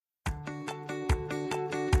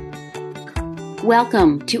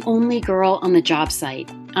Welcome to Only Girl on the Job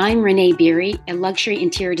Site. I'm Renee Beery, a luxury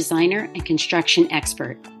interior designer and construction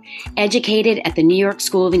expert. Educated at the New York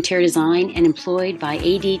School of Interior Design and employed by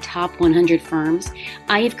AD Top 100 firms,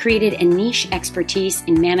 I have created a niche expertise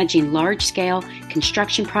in managing large-scale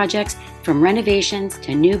construction projects from renovations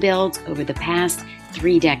to new builds over the past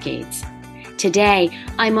 3 decades. Today,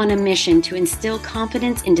 I'm on a mission to instill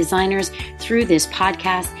confidence in designers through this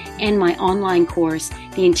podcast and my online course,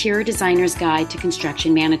 The Interior Designer's Guide to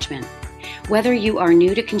Construction Management. Whether you are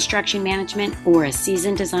new to construction management or a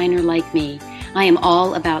seasoned designer like me, I am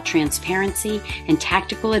all about transparency and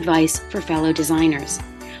tactical advice for fellow designers.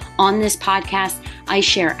 On this podcast, I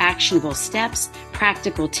share actionable steps,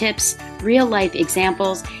 practical tips, real-life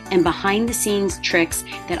examples, and behind-the-scenes tricks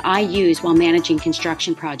that I use while managing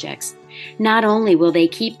construction projects. Not only will they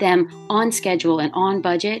keep them on schedule and on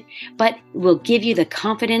budget, but will give you the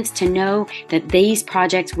confidence to know that these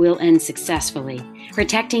projects will end successfully,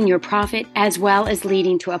 protecting your profit as well as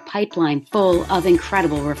leading to a pipeline full of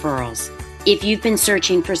incredible referrals. If you've been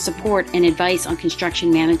searching for support and advice on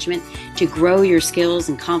construction management to grow your skills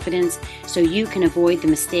and confidence so you can avoid the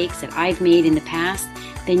mistakes that I've made in the past,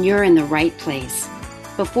 then you're in the right place.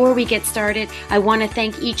 Before we get started, I want to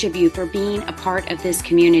thank each of you for being a part of this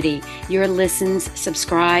community. Your listens,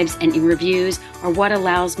 subscribes, and reviews are what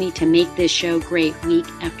allows me to make this show great week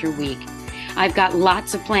after week. I've got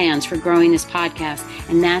lots of plans for growing this podcast,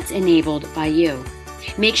 and that's enabled by you.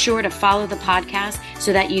 Make sure to follow the podcast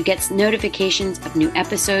so that you get notifications of new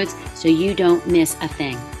episodes so you don't miss a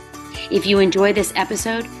thing. If you enjoy this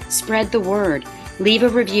episode, spread the word. Leave a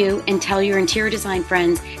review and tell your interior design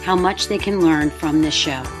friends how much they can learn from this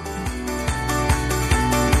show.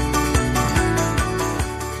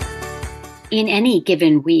 In any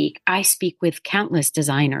given week, I speak with countless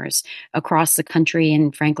designers across the country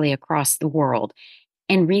and frankly across the world.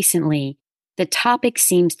 And recently, the topic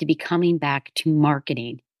seems to be coming back to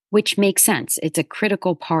marketing, which makes sense. It's a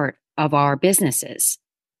critical part of our businesses.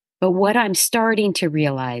 But what I'm starting to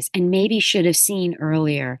realize, and maybe should have seen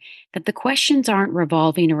earlier, that the questions aren't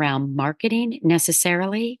revolving around marketing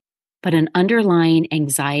necessarily, but an underlying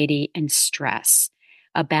anxiety and stress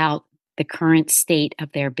about the current state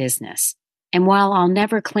of their business. And while I'll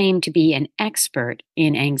never claim to be an expert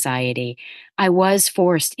in anxiety, I was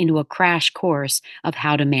forced into a crash course of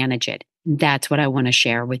how to manage it. That's what I want to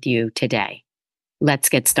share with you today. Let's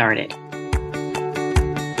get started.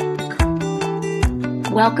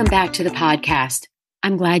 Welcome back to the podcast.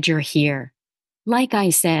 I'm glad you're here. Like I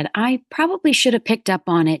said, I probably should have picked up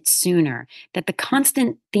on it sooner, that the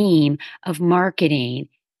constant theme of marketing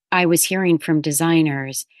I was hearing from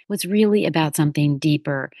designers was really about something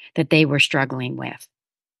deeper that they were struggling with.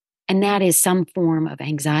 And that is some form of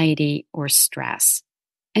anxiety or stress.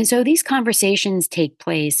 And so these conversations take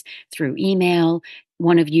place through email.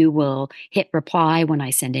 One of you will hit reply when I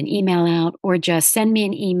send an email out, or just send me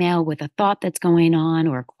an email with a thought that's going on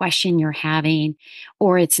or a question you're having,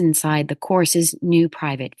 or it's inside the course's new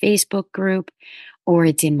private Facebook group, or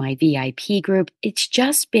it's in my VIP group. It's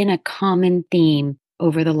just been a common theme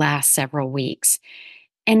over the last several weeks.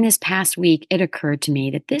 And this past week, it occurred to me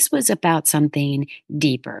that this was about something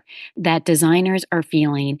deeper that designers are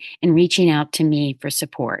feeling and reaching out to me for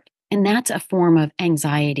support. And that's a form of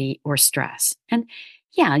anxiety or stress. And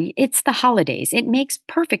yeah, it's the holidays. It makes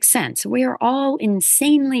perfect sense. We are all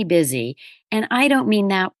insanely busy. And I don't mean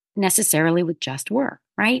that necessarily with just work,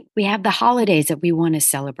 right? We have the holidays that we want to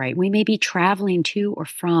celebrate. We may be traveling to or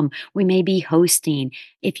from. We may be hosting.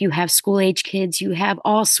 If you have school-age kids, you have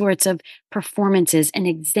all sorts of performances and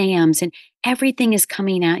exams, and everything is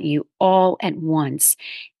coming at you all at once.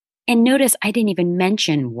 And notice I didn't even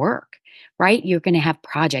mention work, right? You're going to have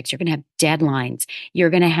projects. You're going to have deadlines. You're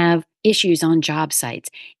going to have issues on job sites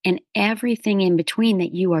and everything in between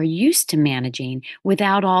that you are used to managing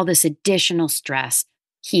without all this additional stress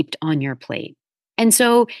heaped on your plate. And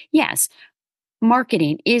so, yes,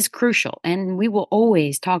 marketing is crucial, and we will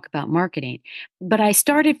always talk about marketing. But I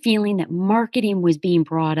started feeling that marketing was being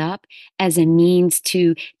brought up as a means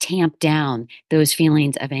to tamp down those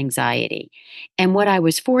feelings of anxiety. And what I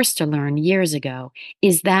was forced to learn years ago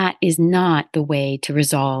is that is not the way to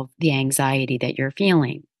resolve the anxiety that you're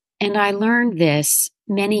feeling. And I learned this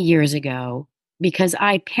many years ago because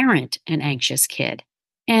I parent an anxious kid.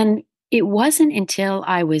 And it wasn't until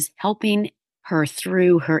I was helping her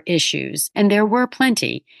through her issues, and there were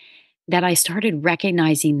plenty, that I started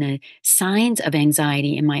recognizing the signs of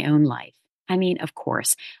anxiety in my own life. I mean, of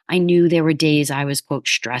course, I knew there were days I was, quote,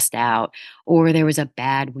 stressed out, or there was a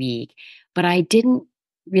bad week, but I didn't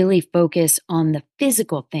really focus on the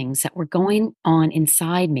physical things that were going on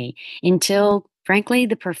inside me until Frankly,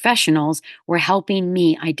 the professionals were helping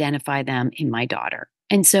me identify them in my daughter.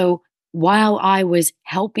 And so while I was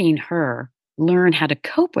helping her learn how to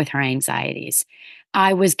cope with her anxieties,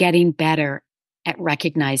 I was getting better at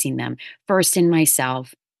recognizing them, first in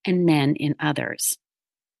myself and then in others.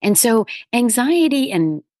 And so anxiety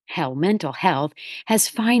and hell, mental health has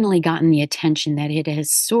finally gotten the attention that it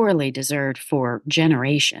has sorely deserved for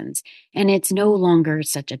generations. And it's no longer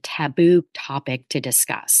such a taboo topic to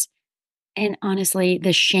discuss. And honestly,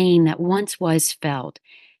 the shame that once was felt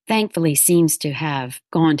thankfully seems to have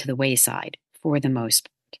gone to the wayside for the most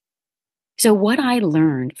part. So, what I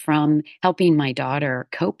learned from helping my daughter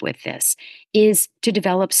cope with this is to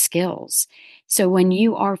develop skills. So, when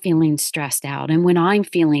you are feeling stressed out and when I'm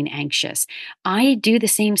feeling anxious, I do the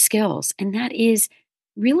same skills. And that is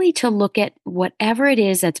really to look at whatever it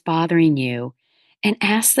is that's bothering you and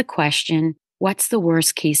ask the question, what's the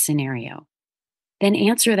worst case scenario? Then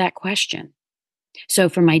answer that question. So,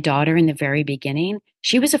 for my daughter in the very beginning,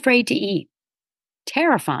 she was afraid to eat.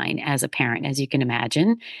 Terrifying as a parent, as you can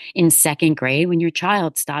imagine, in second grade when your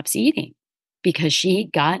child stops eating because she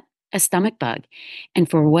got a stomach bug. And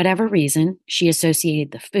for whatever reason, she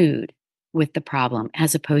associated the food with the problem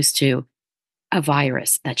as opposed to a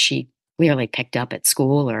virus that she clearly picked up at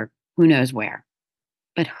school or who knows where.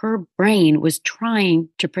 But her brain was trying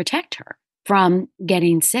to protect her from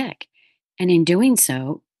getting sick. And in doing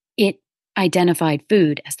so, it identified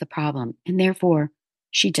food as the problem. And therefore,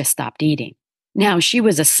 she just stopped eating. Now, she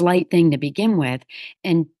was a slight thing to begin with,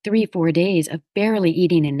 and 3, 4 days of barely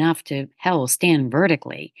eating enough to, hell, stand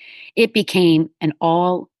vertically, it became an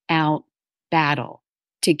all out battle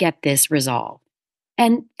to get this resolved.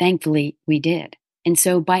 And thankfully, we did. And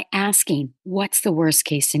so, by asking, what's the worst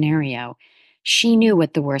case scenario? She knew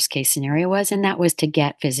what the worst case scenario was, and that was to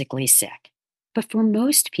get physically sick. But for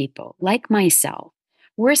most people, like myself,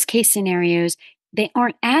 worst case scenarios, they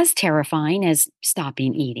aren't as terrifying as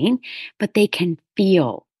stopping eating, but they can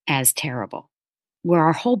feel as terrible, where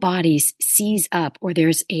our whole bodies seize up or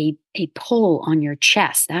there's a pull on your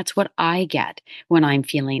chest. That's what I get when I'm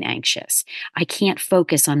feeling anxious. I can't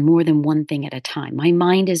focus on more than one thing at a time. My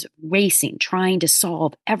mind is racing, trying to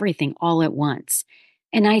solve everything all at once.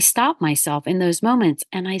 And I stop myself in those moments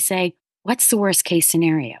and I say, what's the worst case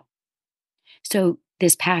scenario? So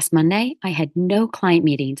this past Monday, I had no client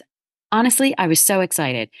meetings. Honestly, I was so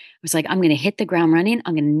excited. I was like, I'm going to hit the ground running.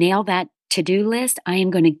 I'm going to nail that to-do list. I am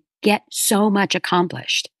going to get so much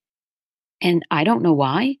accomplished. And I don't know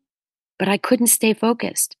why, but I couldn't stay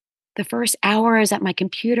focused. The first hour I was at my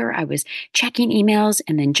computer, I was checking emails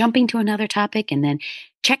and then jumping to another topic and then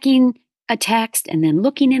checking a text and then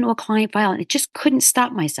looking into a client file. And it just couldn't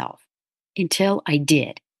stop myself until I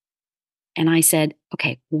did. And I said,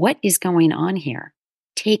 okay, what is going on here?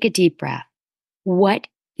 Take a deep breath. What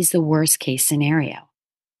is the worst case scenario?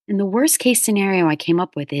 And the worst case scenario I came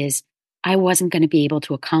up with is I wasn't going to be able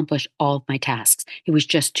to accomplish all of my tasks. It was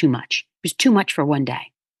just too much. It was too much for one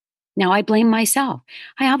day. Now I blame myself.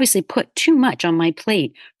 I obviously put too much on my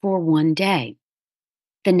plate for one day.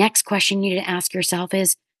 The next question you need to ask yourself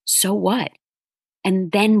is, so what?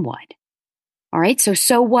 And then what? All right,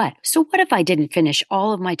 so what? So what if I didn't finish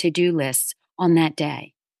all of my to-do lists on that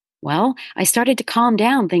day? Well, I started to calm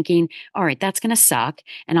down thinking, all right, that's going to suck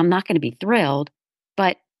and I'm not going to be thrilled,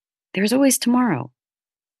 but there's always tomorrow.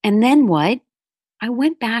 And then what? I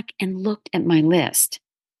went back and looked at my list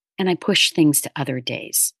and I pushed things to other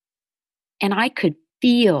days. And I could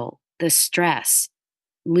feel the stress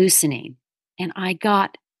loosening and I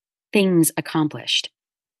got things accomplished.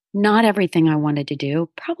 Not everything I wanted to do,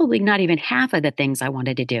 probably not even half of the things I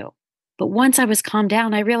wanted to do. But once I was calmed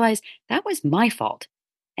down, I realized that was my fault.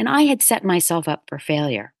 And I had set myself up for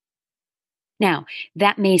failure. Now,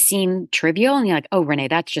 that may seem trivial, and you're like, oh, Renee,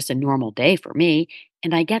 that's just a normal day for me.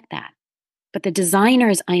 And I get that. But the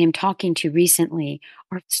designers I am talking to recently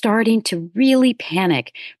are starting to really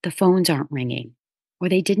panic. The phones aren't ringing, or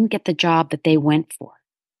they didn't get the job that they went for.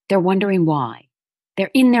 They're wondering why.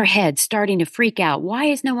 They're in their heads starting to freak out. Why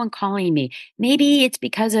is no one calling me? Maybe it's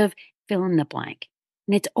because of fill in the blank.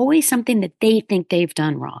 And it's always something that they think they've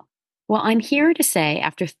done wrong. Well, I'm here to say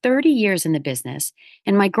after 30 years in the business,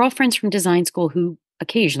 and my girlfriends from design school who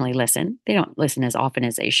occasionally listen, they don't listen as often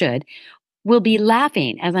as they should, will be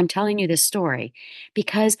laughing as I'm telling you this story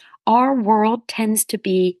because our world tends to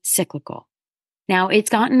be cyclical. Now, it's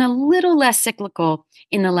gotten a little less cyclical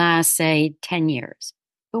in the last, say, 10 years.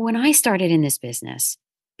 But when I started in this business,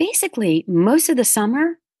 basically most of the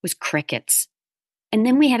summer was crickets. And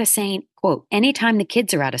then we had a saying, quote, anytime the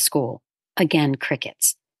kids are out of school, again,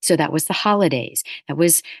 crickets. So that was the holidays. That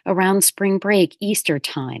was around spring break, Easter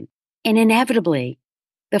time. And inevitably,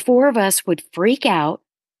 The four of us would freak out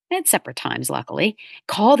at separate times, luckily,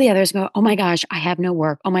 call the others, and go, oh my gosh, I have no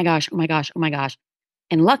work. Oh my gosh, oh my gosh, oh my gosh.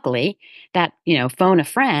 And luckily, that, phone a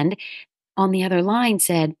friend on the other line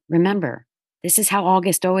said, remember, this is how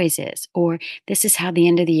August always is, or this is how the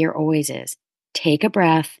end of the year always is. Take a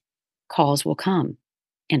breath, calls will come.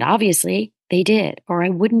 And obviously, they did, or I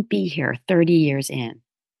wouldn't be here 30 years in.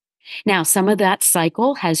 Now, some of that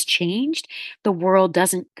cycle has changed. The world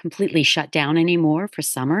doesn't completely shut down anymore for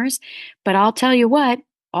summers, but I'll tell you what,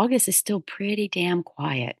 August is still pretty damn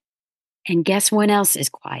quiet. And guess when else is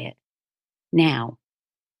quiet? Now.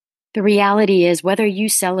 The reality is, whether you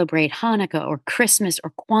celebrate Hanukkah or Christmas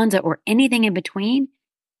or Kwanzaa or anything in between,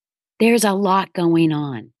 there's a lot going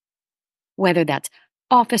on. Whether that's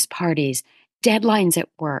office parties, deadlines at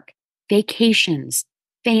work, vacations,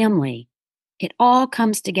 family, it all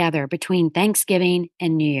comes together between Thanksgiving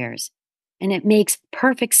and New Year's. And it makes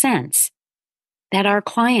perfect sense that our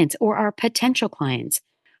clients or our potential clients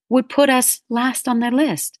would put us last on their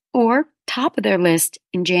list or top of their list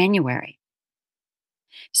in January.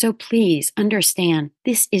 So please understand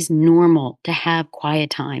this is normal to have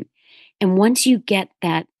quiet time. And once you get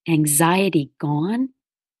that anxiety gone,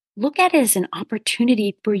 look at it as an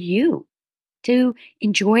opportunity for you to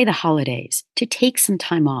enjoy the holidays, to take some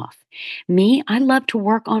time off. Me, I love to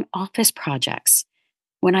work on office projects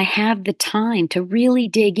when I have the time to really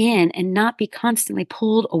dig in and not be constantly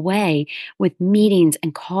pulled away with meetings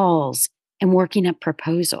and calls and working up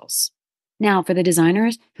proposals. Now, for the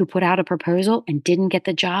designers who put out a proposal and didn't get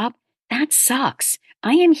the job, that sucks.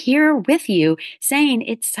 I am here with you saying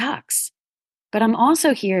it sucks. But I'm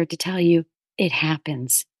also here to tell you it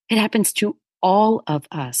happens. It happens to all of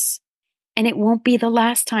us. And it won't be the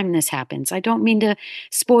last time this happens. I don't mean to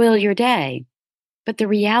spoil your day, but the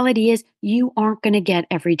reality is you aren't going to get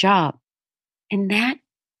every job. And that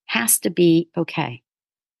has to be okay.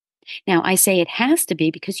 Now, I say it has to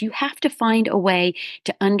be because you have to find a way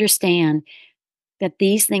to understand that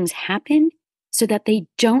these things happen so that they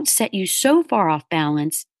don't set you so far off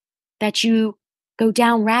balance that you go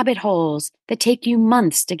down rabbit holes that take you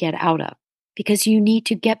months to get out of, because you need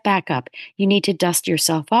to get back up. You need to dust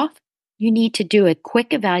yourself off. You need to do a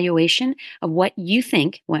quick evaluation of what you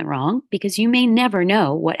think went wrong, because you may never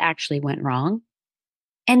know what actually went wrong,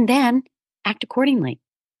 and then act accordingly.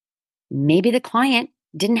 Maybe the client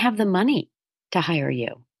didn't have the money to hire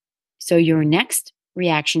you. So your next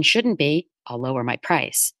reaction shouldn't be, I'll lower my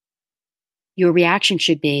price. Your reaction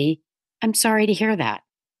should be, I'm sorry to hear that.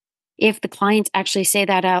 If the clients actually say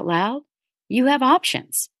that out loud, you have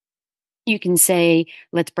options. You can say,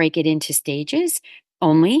 let's break it into stages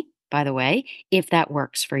only, by the way, if that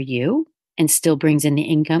works for you and still brings in the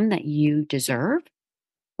income that you deserve.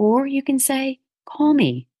 Or you can say, call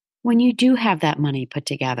me when you do have that money put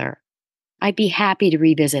together. I'd be happy to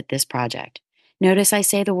revisit this project. Notice I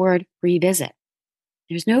say the word revisit.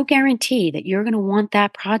 There's no guarantee that you're going to want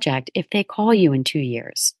that project if they call you in 2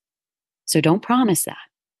 years. So don't promise that.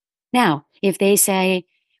 Now, if they say,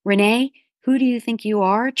 Renee, who do you think you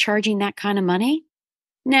are charging that kind of money?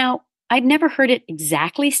 Now, I've never heard it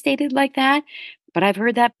exactly stated like that, but I've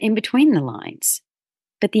heard that in between the lines.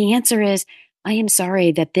 But the answer is, I am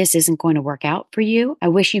sorry that this isn't going to work out for you. I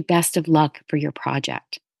wish you best of luck for your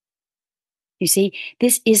project. You see,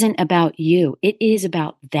 this isn't about you. It is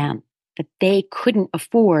about them, that they couldn't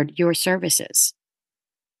afford your services.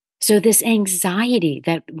 So this anxiety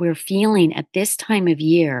that we're feeling at this time of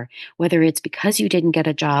year, whether it's because you didn't get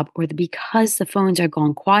a job or because the phones are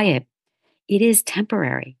gone quiet, it is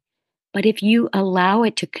temporary. But if you allow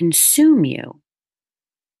it to consume you,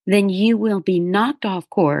 then you will be knocked off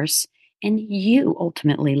course and you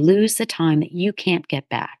ultimately lose the time that you can't get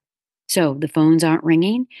back. So the phones aren't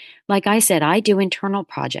ringing. Like I said, I do internal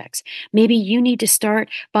projects. Maybe you need to start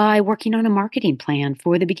by working on a marketing plan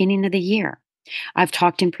for the beginning of the year. I've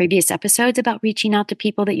talked in previous episodes about reaching out to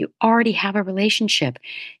people that you already have a relationship.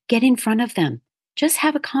 Get in front of them. Just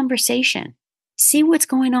have a conversation. See what's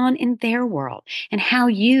going on in their world and how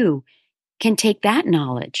you can take that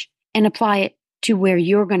knowledge and apply it to where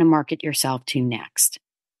you're going to market yourself to next.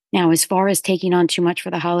 Now, as far as taking on too much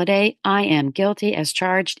for the holiday, I am guilty as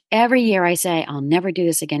charged. Every year I say, I'll never do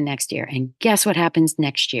this again next year. And guess what happens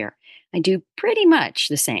next year? I do pretty much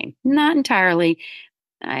the same. Not entirely.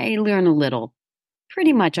 I learn a little.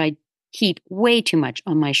 Pretty much I keep way too much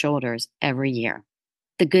on my shoulders every year.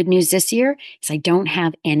 The good news this year is I don't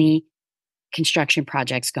have any construction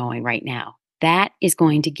projects going right now. That is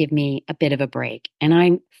going to give me a bit of a break, and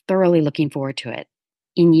I'm thoroughly looking forward to it.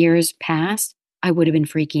 In years past, I would have been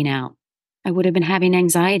freaking out. I would have been having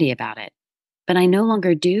anxiety about it. But I no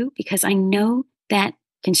longer do, because I know that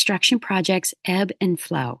construction projects ebb and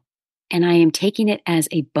flow. And I am taking it as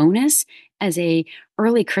a bonus, as a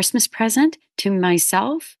early Christmas present to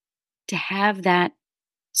myself to have that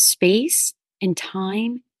space and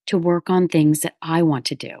time to work on things that I want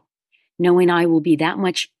to do, knowing I will be that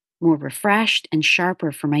much more refreshed and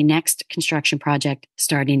sharper for my next construction project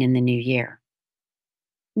starting in the new year.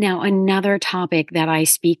 Now, another topic that I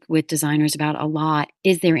speak with designers about a lot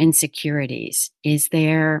is their insecurities, is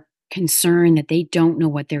their concern that they don't know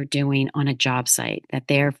what they're doing on a job site, that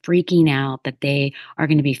they're freaking out, that they are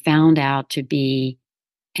going to be found out to be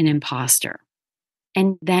an imposter.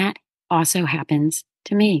 And that also happens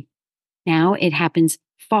to me. Now it happens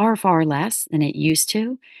far, far less than it used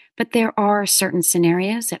to, but there are certain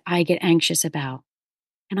scenarios that I get anxious about.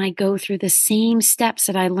 And I go through the same steps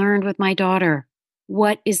that I learned with my daughter.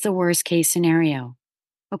 What is the worst case scenario?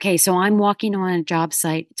 Okay, so I'm walking on a job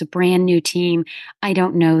site. It's a brand new team. I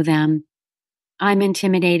don't know them. I'm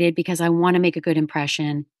intimidated because I want to make a good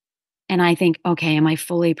impression. And I think, okay, am I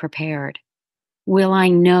fully prepared? Will I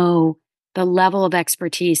know the level of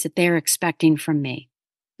expertise that they're expecting from me?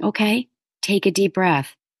 Okay, take a deep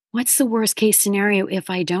breath. What's the worst case scenario if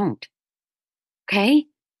I don't? Okay,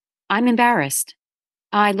 I'm embarrassed.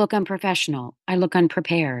 I look unprofessional. I look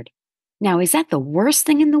unprepared. Now, is that the worst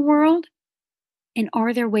thing in the world? And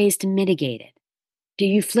are there ways to mitigate it? Do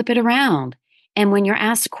you flip it around? And when you're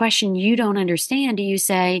asked a question you don't understand, do you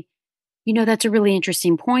say, that's a really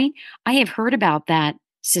interesting point. I have heard about that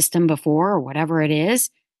system before or whatever it is.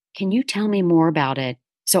 Can you tell me more about it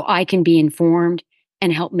so I can be informed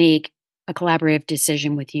and help make a collaborative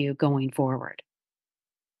decision with you going forward?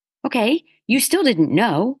 Okay, you still didn't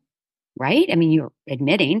know, right? I mean, you're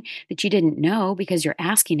admitting that you didn't know because you're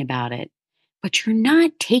asking about it, but you're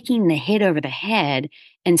not taking the hit over the head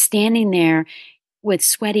and standing there with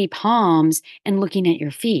sweaty palms and looking at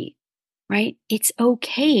your feet, right? It's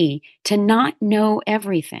okay to not know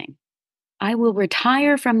everything. I will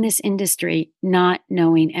retire from this industry not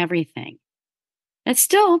knowing everything. That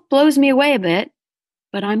still blows me away a bit,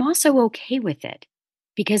 but I'm also okay with it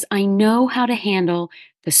because I know how to handle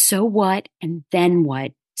the so what and then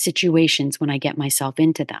what situations when I get myself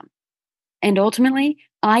into them. And ultimately,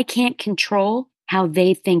 I can't control how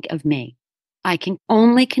they think of me. I can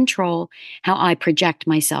only control how I project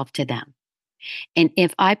myself to them. And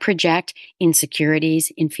if I project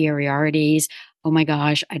insecurities, inferiorities, oh my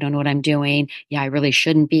gosh, I don't know what I'm doing. Yeah, I really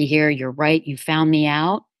shouldn't be here. You're right. You found me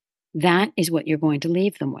out. That is what you're going to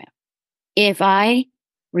leave them with. If I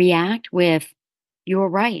react with, you're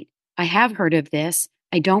right. I have heard of this.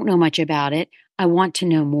 I don't know much about it. I want to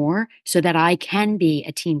know more so that I can be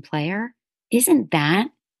a team player. Isn't that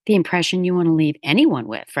the impression you want to leave anyone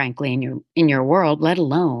with, frankly, in your world, let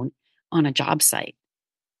alone on a job site?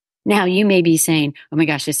 Now you may be saying, oh my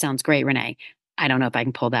gosh, this sounds great, Renee. I don't know if I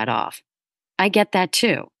can pull that off. I get that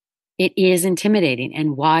too. It is intimidating,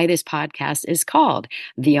 and why this podcast is called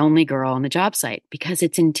The Only Girl on the Job Site, because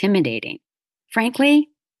it's intimidating. Frankly,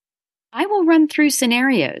 I will run through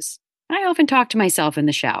scenarios. I often talk to myself in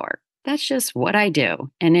the shower. That's just what I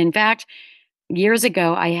do. And in fact, years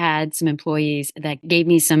ago, I had some employees that gave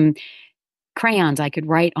me some crayons I could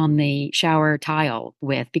write on the shower tile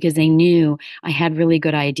with because they knew I had really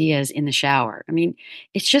good ideas in the shower. I mean,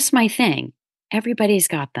 it's just my thing. Everybody's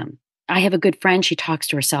got them. I have a good friend. She talks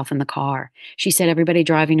to herself in the car. She said everybody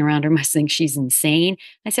driving around her must think she's insane.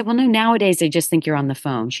 I said, well, no, nowadays they just think you're on the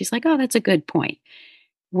phone. She's like, oh, that's a good point.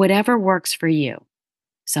 Whatever works for you.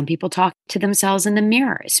 Some people talk to themselves in the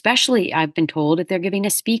mirror, especially I've been told if they're giving a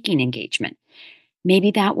speaking engagement.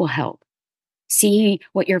 Maybe that will help. See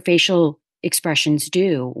what your facial expressions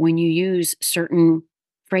do when you use certain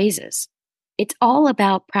phrases. It's all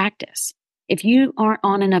about practice. If you aren't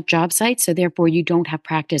on enough job sites, so therefore you don't have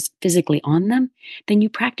practice physically on them, then you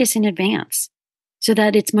practice in advance so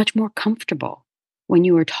that it's much more comfortable when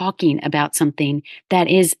you are talking about something that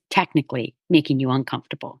is technically making you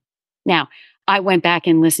uncomfortable. Now, I went back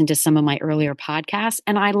and listened to some of my earlier podcasts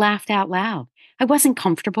and I laughed out loud. I wasn't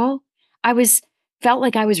comfortable. Felt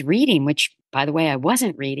like I was reading, which by the way, I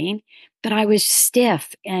wasn't reading, but I was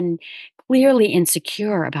stiff and clearly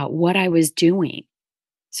insecure about what I was doing.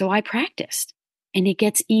 So I practiced and it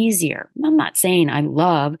gets easier. I'm not saying I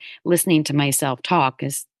love listening to myself talk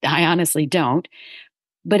because I honestly don't,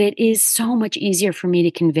 but it is so much easier for me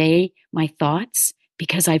to convey my thoughts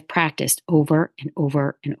because I've practiced over and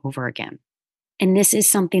over and over again. And this is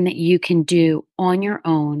something that you can do on your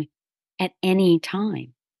own at any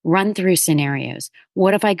time. Run through scenarios.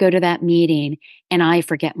 What if I go to that meeting and I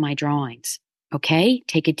forget my drawings? Okay,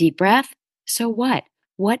 take a deep breath. So what?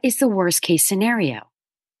 What is the worst case scenario?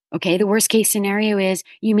 Okay, the worst case scenario is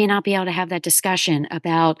you may not be able to have that discussion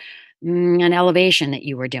about an elevation that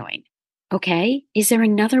you were doing. Okay, is there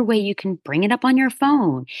another way you can bring it up on your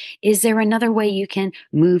phone? Is there another way you can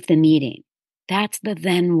move the meeting? That's the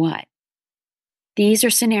then what. These are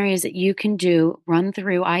scenarios that you can do, run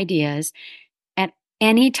through ideas at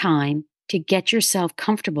any time to get yourself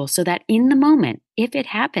comfortable so that in the moment, if it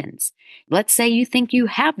happens, let's say you think you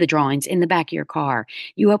have the drawings in the back of your car,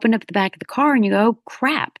 you open up the back of the car and you go,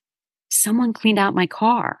 crap, someone cleaned out my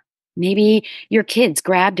car. Maybe your kids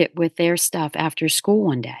grabbed it with their stuff after school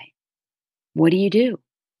one day. What do you do?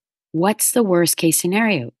 What's the worst case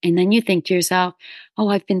scenario? And then you think to yourself, oh,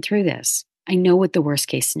 I've been through this. I know what the worst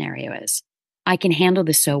case scenario is. I can handle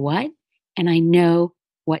the so what, and I know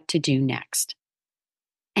what to do next.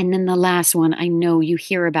 And then the last one, I know you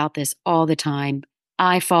hear about this all the time.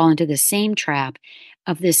 I fall into the same trap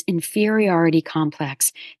of this inferiority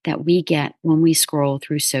complex that we get when we scroll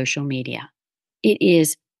through social media. It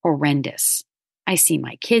is horrendous. I see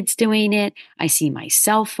my kids doing it. I see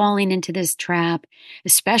myself falling into this trap,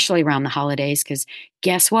 especially around the holidays, because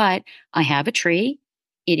guess what? I have a tree.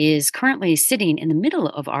 It is currently sitting in the middle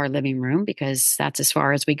of our living room because that's as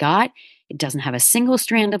far as we got. It doesn't have a single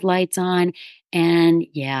strand of lights on. And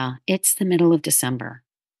yeah, it's the middle of December.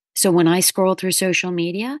 So when I scroll through social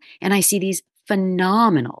media and I see these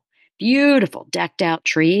phenomenal, beautiful, decked out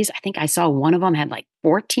trees, I think I saw one of them had like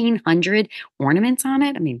 1,400 ornaments on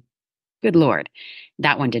it. I mean, good Lord.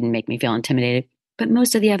 That one didn't make me feel intimidated, but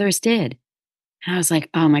most of the others did. And I was like,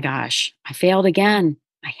 oh my gosh, I failed again.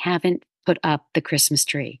 I haven't put up the Christmas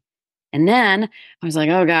tree. And then I was like,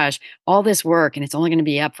 oh gosh, all this work and it's only going to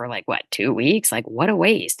be up for like what, 2 weeks? Like, what a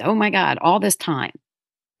waste. Oh my God, all this time.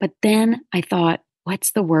 But then I thought,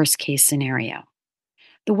 what's the worst case scenario?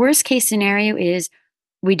 The worst case scenario is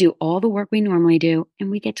we do all the work we normally do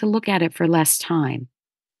and we get to look at it for less time.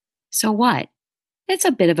 So what? It's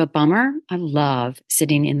a bit of a bummer. I love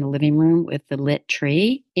sitting in the living room with the lit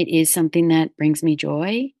tree. It is something that brings me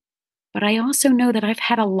joy. But I also know that I've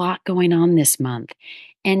had a lot going on this month.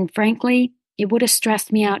 And frankly, it would have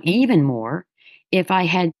stressed me out even more if I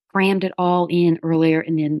had crammed it all in earlier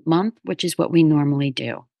in the month, which is what we normally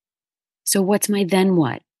do. So, what's my then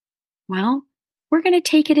what? Well, we're going to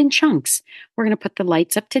take it in chunks. We're going to put the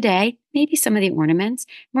lights up today, maybe some of the ornaments.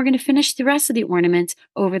 We're going to finish the rest of the ornaments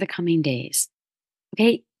over the coming days.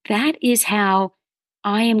 Okay, that is how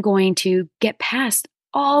I am going to get past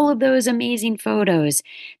all of those amazing photos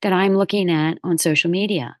that I'm looking at on social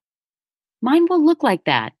media. Mine will look like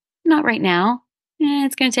that. Not right now.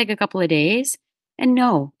 It's going to take a couple of days. And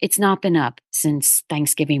no, it's not been up since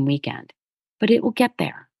Thanksgiving weekend, but it will get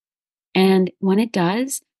there. And when it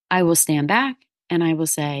does, I will stand back and I will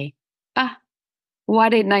say, why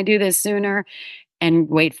didn't I do this sooner? And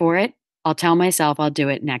wait for it. I'll tell myself I'll do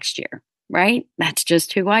it next year, right? That's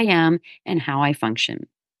just who I am and how I function.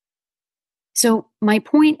 So, my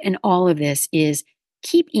point in all of this is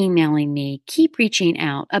keep emailing me, keep reaching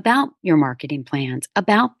out about your marketing plans,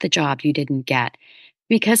 about the job you didn't get,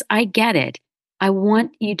 because I get it. I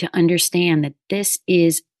want you to understand that this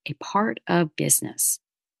is a part of business.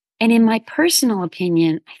 And in my personal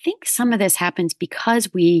opinion, I think some of this happens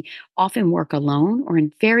because we often work alone or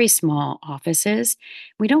in very small offices.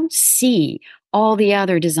 We don't see all the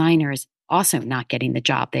other designers also not getting the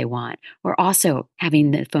job they want, or also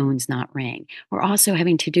having the phones not ring, or also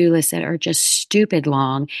having to-do lists that are just stupid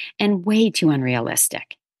long and way too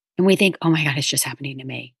unrealistic. And we think, oh my God, it's just happening to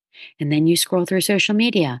me. And then you scroll through social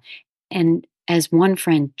media. And as one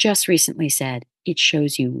friend just recently said, it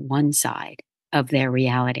shows you one side of their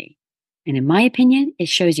reality. And in my opinion, it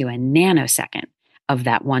shows you a nanosecond of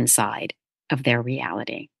that one side of their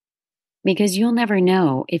reality. Because you'll never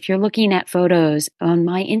know if you're looking at photos on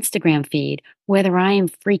my Instagram feed, whether I am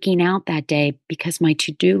freaking out that day because my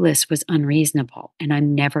to-do list was unreasonable and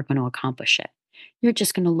I'm never going to accomplish it. You're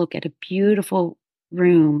just going to look at a beautiful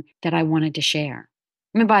room that I wanted to share.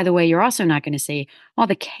 And by the way, you're also not going to see all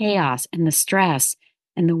the chaos and the stress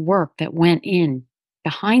and the work that went in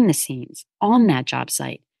behind the scenes on that job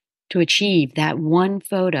site to achieve that one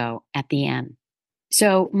photo at the end.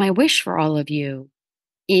 So my wish for all of you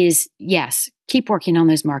is, yes, keep working on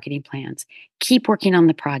those marketing plans, keep working on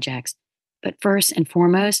the projects, but first and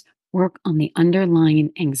foremost, work on the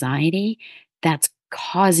underlying anxiety that's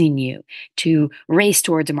causing you to race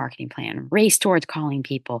towards a marketing plan, race towards calling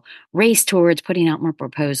people, race towards putting out more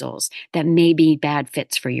proposals that may be bad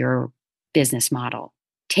fits for your business model.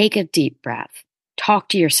 Take a deep breath. Talk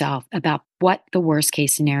to yourself about what the worst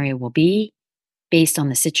case scenario will be based on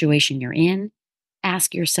the situation you're in.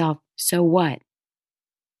 Ask yourself, so what?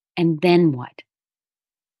 And then what?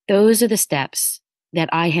 Those are the steps that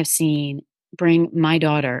I have seen bring my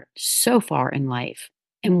daughter so far in life,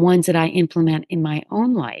 and ones that I implement in my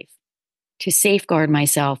own life to safeguard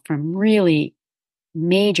myself from really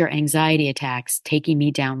major anxiety attacks taking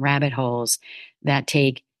me down rabbit holes that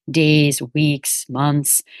take days, weeks,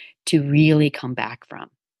 months to really come back from.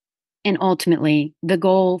 And ultimately, the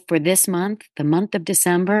goal for this month, the month of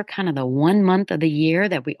December, kind of the 1 month of the year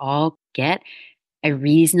that we all get a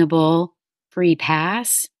reasonable free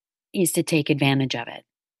pass, is to take advantage of it.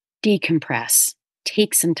 Decompress,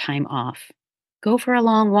 take some time off, go for a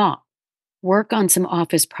long walk, work on some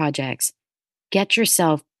office projects, get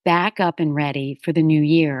yourself back up and ready for the new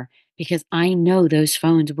year, because I know those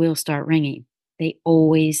phones will start ringing. They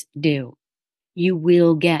always do. You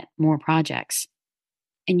will get more projects,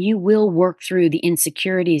 and you will work through the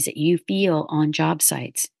insecurities that you feel on job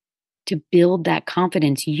sites to build that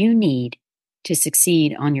confidence you need to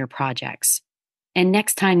succeed on your projects. And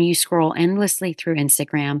next time you scroll endlessly through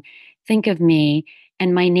Instagram, think of me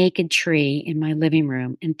and my naked tree in my living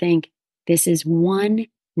room and think, this is 1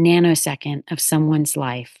 nanosecond of someone's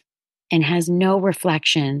life and has no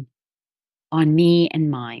reflection on me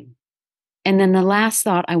and mine. And then the last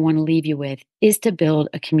thought I want to leave you with is to build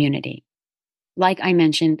a community. Like I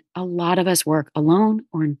mentioned, a lot of us work alone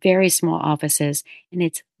or in very small offices, and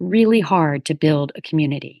it's really hard to build a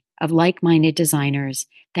community of like-minded designers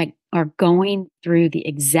that are going through the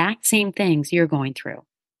exact same things you're going through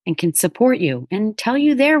and can support you and tell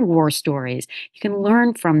you their war stories. You can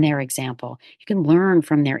learn from their example. You can learn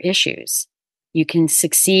from their issues. You can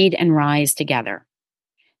succeed and rise together.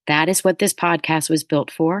 That is what this podcast was built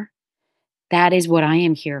for. That is what I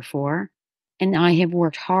am here for. And I have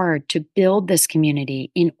worked hard to build this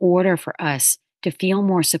community in order for us to feel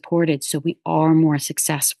more supported so we are more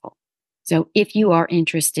successful. So if you are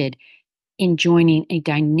interested in joining a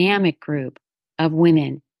dynamic group of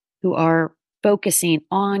women who are focusing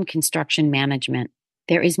on construction management,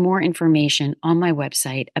 there is more information on my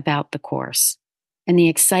website about the course. And the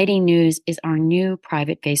exciting news is our new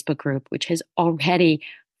private Facebook group, which has already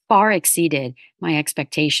far exceeded my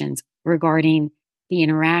expectations regarding the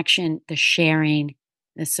interaction, the sharing,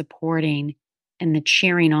 the supporting, and the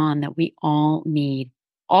cheering on that we all need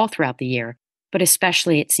all throughout the year, but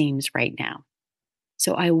especially it seems right now.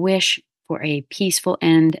 So I wish for a peaceful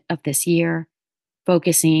end of this year,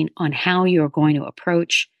 focusing on how you're going to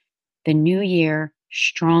approach the new year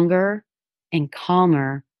stronger and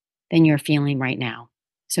calmer than you're feeling right now.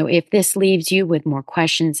 So if this leaves you with more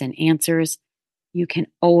questions and answers, you can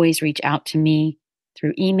always reach out to me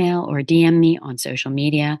through email or DM me on social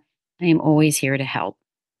media. I am always here to help.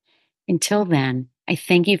 Until then, I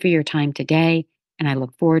thank you for your time today, and I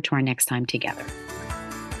look forward to our next time together.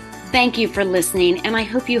 Thank you for listening, and I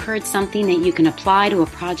hope you heard something that you can apply to a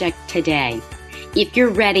project today. If you're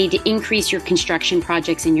ready to increase your construction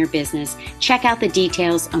projects in your business, check out the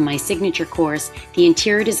details on my signature course, The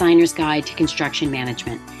Interior Designer's Guide to Construction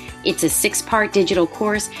Management. It's a 6-part digital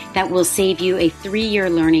course that will save you a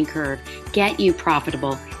 3-year learning curve, get you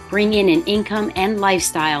profitable, bring in an income and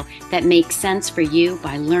lifestyle that makes sense for you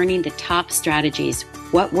by learning the top strategies,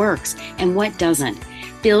 what works and what doesn't,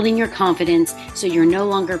 building your confidence so you're no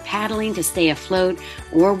longer paddling to stay afloat,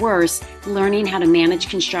 or worse, learning how to manage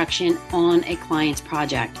construction on a client's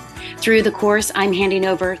project. Through the course, I'm handing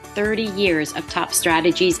over 30 years of top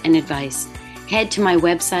strategies and advice. Head to my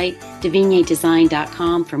website,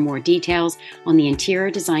 devignedesign.com, for more details on the Interior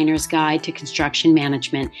Designer's Guide to Construction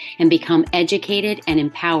Management and become educated and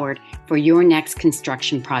empowered for your next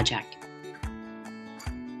construction project.